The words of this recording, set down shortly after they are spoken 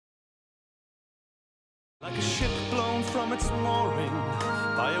Like a ship blown from its mooring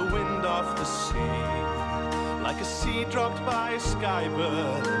by a wind off the sea, like a seed dropped by a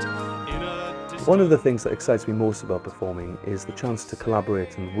skybird in a distant... One of the things that excites me most about performing is the chance to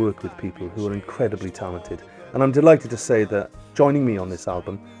collaborate and work with people who are incredibly talented. And I'm delighted to say that joining me on this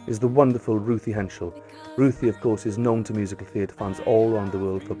album is the wonderful Ruthie Henschel. Ruthie, of course, is known to musical theatre fans all around the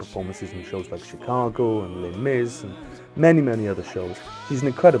world for performances in shows like Chicago and Les Mis and many other shows. She's an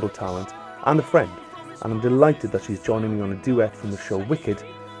incredible talent and a friend, and I'm delighted that she's joining me on a duet from the show Wicked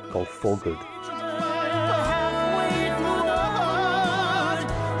called For Good.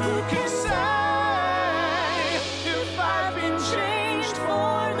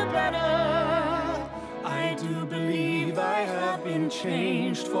 I do believe I have been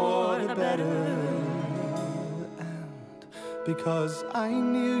changed for the better, and because I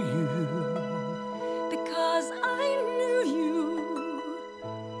knew you, because I knew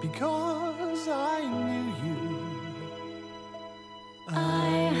you, because I knew you.